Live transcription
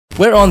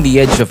We're on the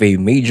edge of a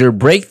major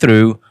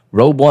breakthrough.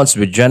 Robots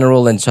with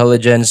general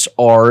intelligence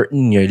are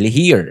nearly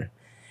here.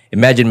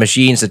 Imagine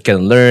machines that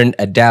can learn,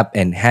 adapt,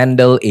 and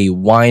handle a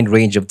wide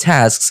range of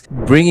tasks,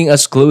 bringing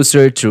us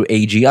closer to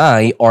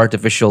AGI,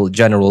 artificial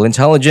general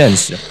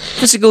intelligence.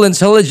 Physical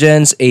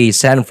Intelligence, a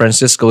San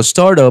Francisco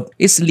startup,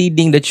 is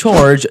leading the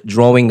charge,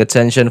 drawing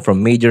attention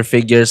from major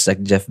figures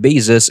like Jeff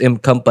Bezos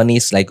and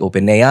companies like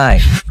OpenAI.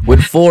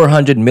 With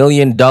 $400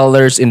 million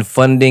in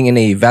funding and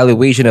a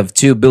valuation of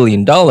 $2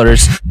 billion,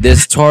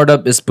 this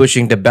startup is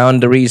pushing the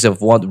boundaries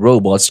of what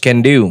robots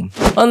can do.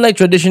 Unlike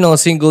traditional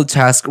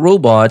single-task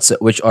robots,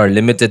 which are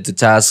limited to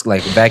tasks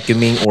like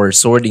vacuuming or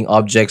sorting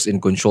objects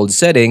in controlled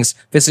settings,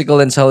 Physical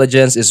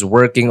Intelligence is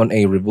working on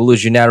a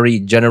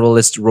revolutionary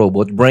generalist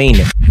robot brain.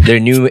 Their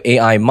new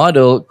AI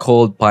model,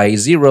 called Pi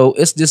Zero,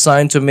 is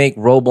designed to make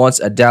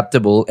robots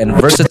adaptable and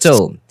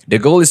versatile. The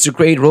goal is to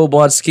create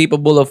robots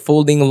capable of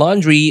folding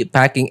laundry,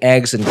 packing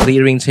eggs, and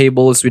clearing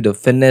tables with a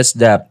finesse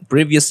that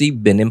previously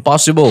been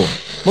impossible.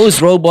 Most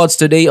robots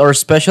today are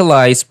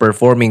specialized,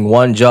 performing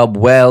one job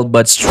well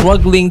but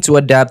struggling to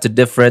adapt to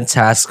different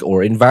tasks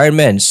or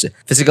environments.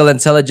 Physical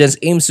Intelligence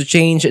aims to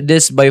change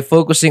this by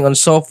focusing on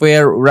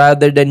software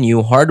rather than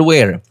new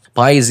hardware.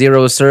 Pi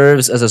Zero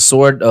serves as a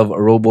sort of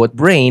robot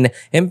brain,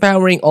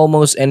 empowering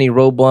almost any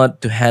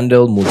robot to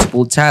handle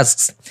multiple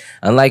tasks.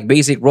 Unlike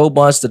basic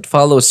robots that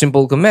follow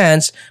simple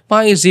commands,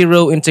 Pi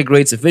Zero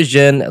integrates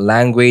vision,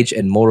 language,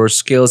 and motor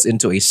skills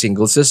into a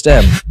single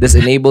system. This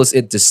enables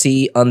it to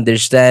see,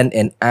 understand,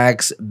 and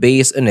act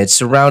based on its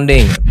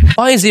surrounding.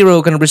 Pi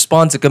Zero can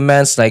respond to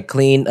commands like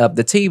clean up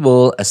the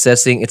table,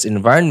 assessing its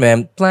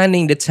environment,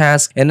 planning the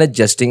task, and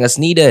adjusting as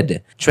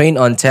needed. Trained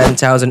on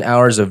 10,000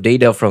 hours of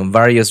data from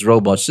various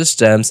robot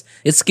systems,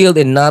 it's skilled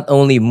in not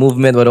only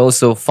movement but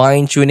also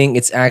fine-tuning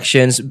its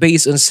actions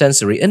based on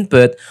sensory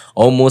input,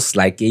 almost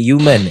like a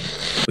human.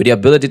 With the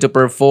ability to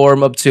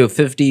perform up to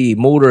 50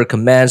 motor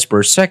commands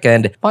per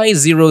second, Pi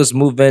Zero's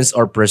movements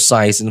are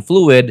precise and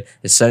fluid,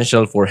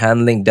 essential for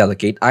handling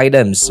delicate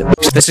items.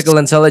 Physical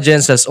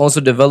Intelligence has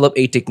also developed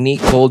a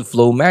technique called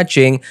flow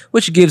matching,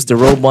 which gives the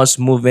robot's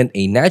movement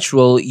a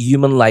natural,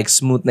 human-like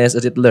smoothness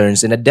as it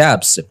learns and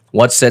adapts.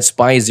 What sets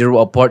Pi Zero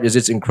apart is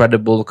its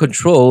incredible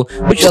control,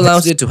 which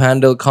allows it to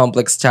handle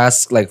complex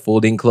tasks like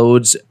folding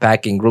clothes,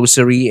 packing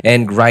grocery,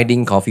 and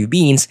grinding coffee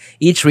beans,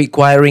 each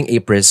requiring a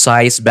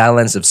precise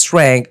balance of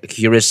strength,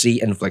 accuracy,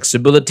 and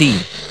flexibility.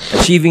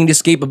 Achieving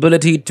this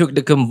capability took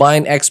the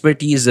combined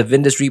expertise of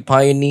industry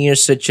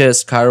pioneers such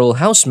as Carol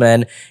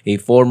Hausman, a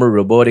former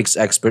robotics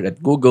expert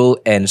at Google,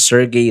 and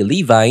Sergey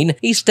Levine,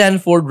 a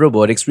Stanford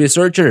robotics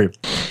researcher.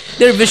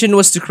 Their vision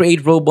was to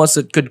create robots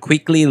that could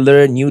quickly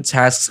learn new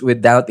tasks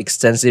without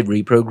extensive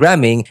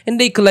reprogramming, and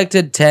they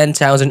collected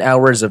 10,000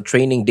 hours of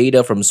training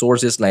data from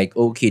sources like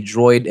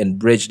OKDroid and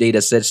Bridge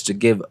datasets to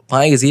give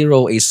Pi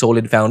Zero a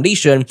solid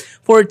foundation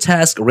for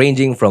tasks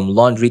ranging from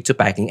laundry to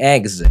packing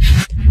eggs.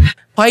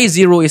 Pi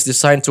Zero is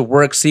designed to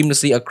work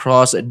seamlessly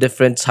across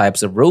different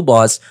types of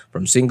robots,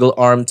 from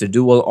single-arm to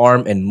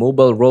dual-arm and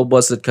mobile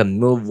robots that can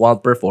move while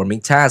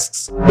performing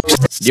tasks.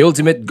 The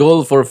ultimate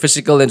goal for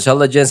Physical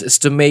Intelligence is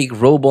to make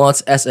robots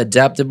as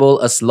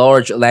adaptable as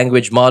large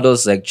language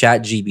models like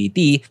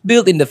ChatGPT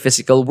built in the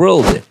physical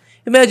world.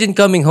 Imagine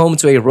coming home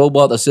to a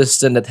robot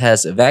assistant that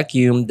has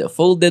vacuumed,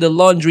 folded the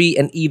laundry,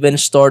 and even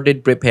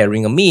started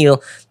preparing a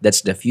meal.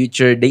 That's the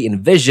future they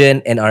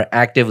envision and are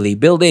actively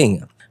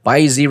building.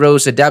 Pi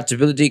Zero's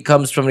adaptability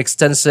comes from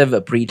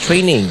extensive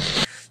pre-training.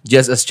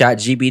 Just as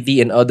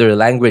ChatGPT and other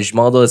language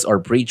models are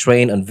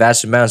pre-trained on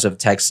vast amounts of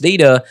text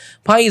data,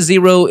 Pi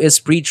Zero is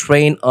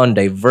pre-trained on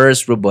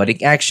diverse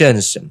robotic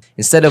actions.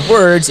 Instead of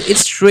words,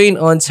 it's trained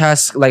on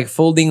tasks like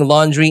folding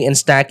laundry and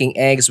stacking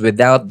eggs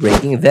without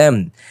breaking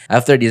them.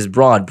 After this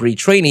broad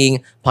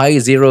pre-training, Pi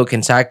Zero can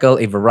tackle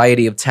a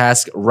variety of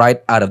tasks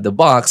right out of the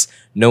box,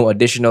 no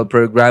additional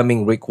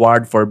programming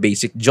required for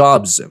basic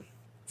jobs.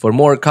 For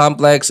more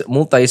complex,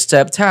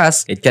 multi-step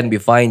tasks, it can be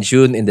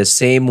fine-tuned in the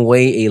same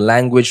way a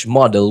language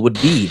model would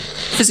be.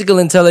 Physical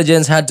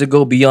Intelligence had to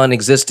go beyond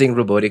existing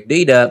robotic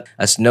data,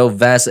 as no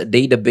vast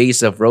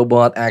database of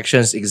robot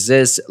actions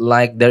exists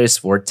like there is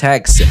for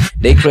text.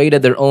 They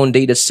created their own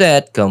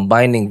dataset,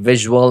 combining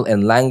visual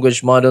and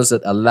language models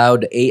that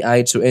allowed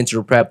AI to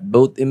interpret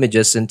both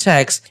images and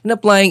text, and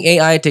applying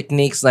AI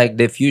techniques like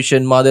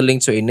diffusion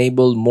modeling to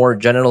enable more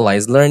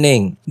generalized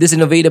learning. This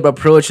innovative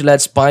approach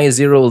lets Pi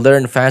Zero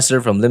learn faster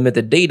from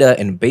limited data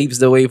and paves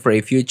the way for a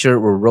future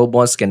where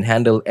robots can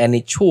handle any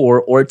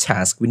chore or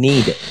task we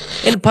need.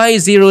 And Pi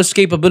Zero's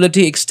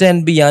capability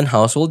extend beyond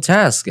household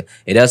tasks.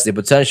 It has the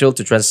potential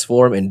to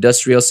transform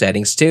industrial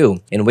settings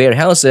too. In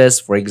warehouses,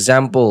 for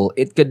example,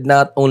 it could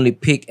not only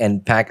pick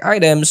and pack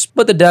items,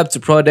 but adapt to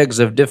products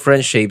of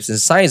different shapes and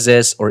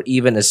sizes, or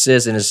even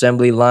assist in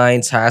assembly line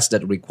tasks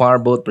that require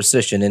both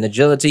precision and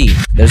agility.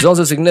 There's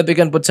also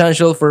significant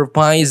potential for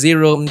Pi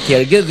Zero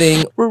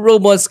caregiving, where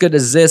robots could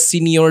assist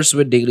seniors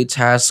with daily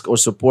tasks or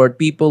support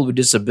people with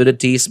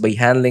disabilities by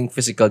handling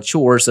physical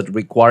chores that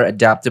require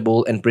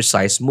adaptable and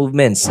precise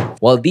movements.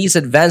 While these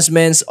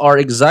advancements are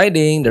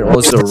exciting, they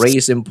also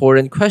raise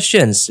important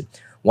questions.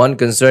 One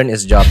concern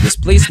is job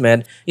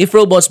displacement. If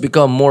robots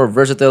become more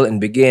versatile and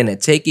begin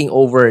taking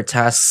over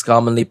tasks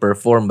commonly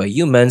performed by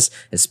humans,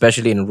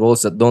 especially in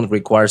roles that don't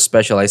require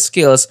specialized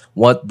skills,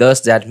 what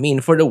does that mean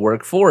for the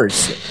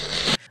workforce?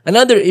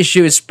 Another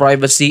issue is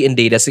privacy and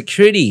data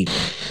security.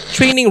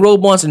 Training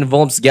robots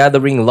involves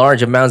gathering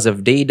large amounts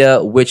of data,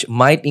 which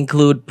might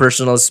include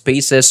personal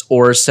spaces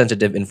or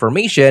sensitive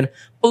information,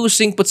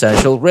 posing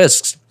potential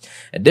risks.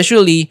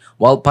 Additionally,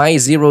 while Pi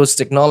Zero's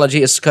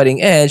technology is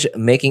cutting edge,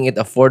 making it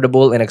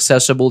affordable and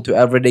accessible to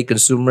everyday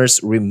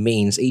consumers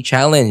remains a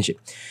challenge.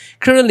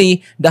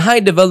 Currently, the high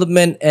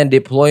development and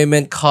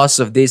deployment costs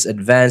of this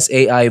advanced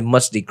AI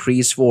must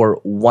decrease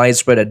for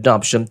widespread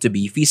adoption to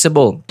be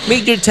feasible.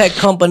 Major tech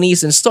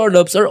companies and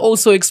startups are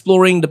also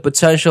exploring the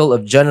potential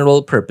of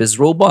general-purpose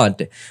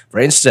robot.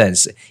 For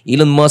instance,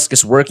 Elon Musk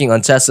is working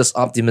on Tesla's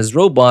Optimus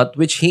robot,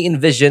 which he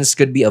envisions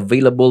could be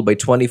available by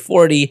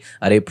 2040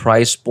 at a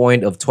price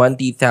point of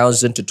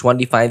 $20,000 to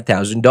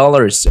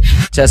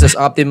 $25,000. Tesla's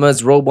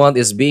Optimus robot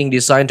is being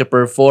designed to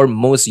perform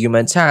most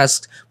human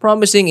tasks,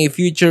 promising a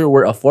future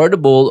where affordable,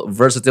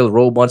 versatile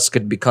robots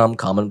could become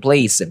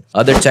commonplace.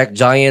 Other tech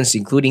giants,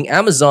 including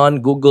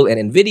Amazon, Google,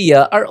 and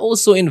Nvidia, are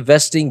also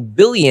investing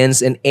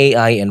billions in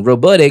AI and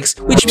robotics,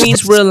 which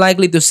means we're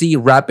likely to see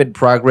rapid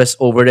progress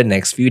over the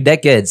next few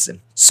decades.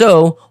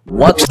 So,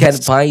 what can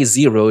Pi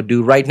Zero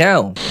do right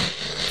now?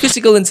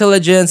 Physical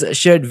Intelligence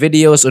shared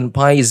videos on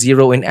Pi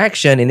Zero in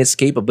action, and its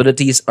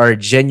capabilities are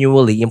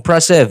genuinely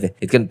impressive.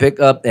 It can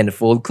pick up and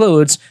fold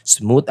clothes,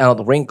 smooth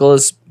out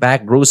wrinkles,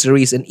 pack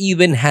groceries, and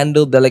even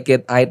handle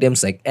delicate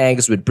items like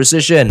eggs with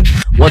precision.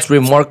 What's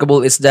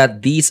remarkable is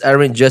that these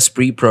aren't just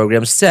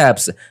pre-programmed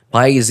steps.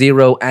 Pi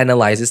Zero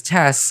analyzes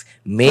tasks,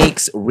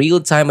 makes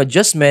real-time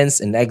adjustments,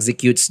 and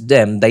executes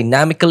them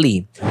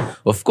dynamically.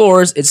 Of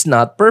course, it's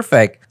not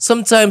perfect.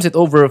 Sometimes it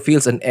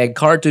overfills an egg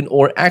carton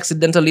or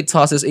accidentally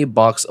tosses a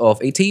box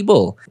off a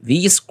table.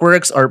 These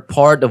quirks are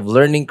part of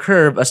learning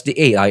curve as the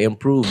AI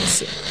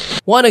improves.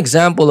 One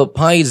example of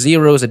Pi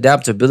Zero's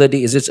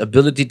adaptability is its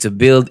ability to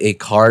build a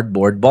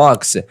cardboard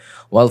box.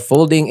 While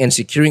folding and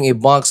securing a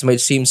box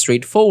might seem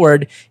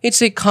straightforward,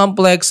 it's a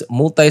complex,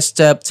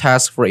 multi-step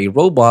task for a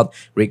robot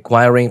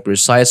requiring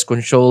precise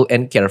control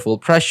and careful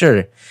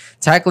pressure.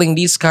 Tackling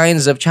these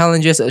kinds of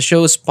challenges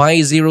shows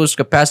Pi Zero's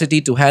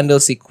capacity to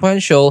handle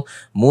sequential,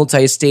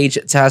 multi-stage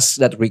tasks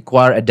that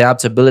require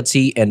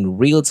adaptability and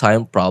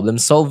real-time problem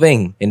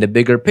solving. In the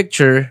bigger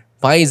picture,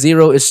 Pi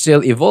Zero is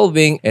still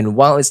evolving, and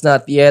while it's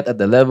not yet at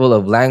the level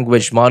of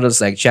language models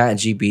like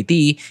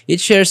ChatGPT,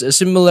 it shares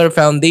similar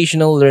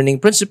foundational learning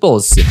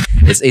principles.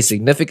 It's a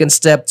significant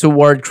step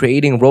toward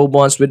creating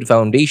robots with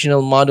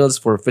foundational models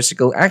for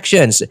physical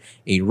actions,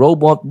 a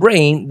robot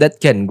brain that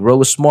can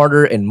grow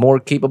smarter and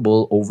more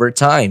capable over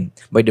time.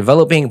 By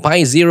developing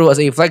Pi Zero as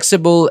a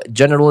flexible,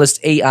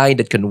 generalist AI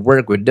that can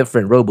work with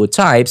different robot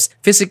types,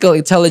 Physical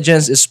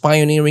Intelligence is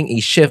pioneering a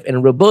shift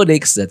in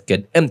robotics that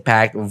could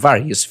impact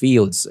various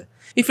fields.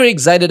 If you're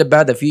excited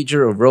about the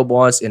future of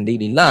robots in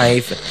daily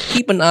life,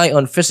 keep an eye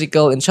on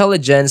Physical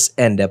Intelligence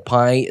and the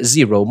Pi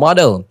Zero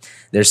model.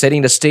 They're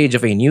setting the stage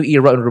of a new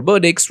era in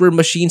robotics where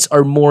machines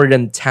are more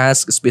than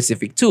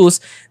task-specific tools,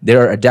 they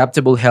are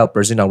adaptable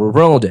helpers in our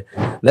world.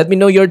 Let me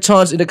know your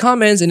thoughts in the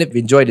comments, and if you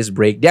enjoyed this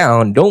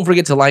breakdown, don't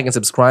forget to like and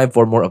subscribe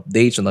for more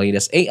updates on the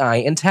latest AI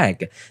and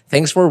tech.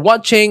 Thanks for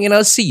watching, and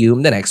I'll see you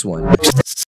in the next one.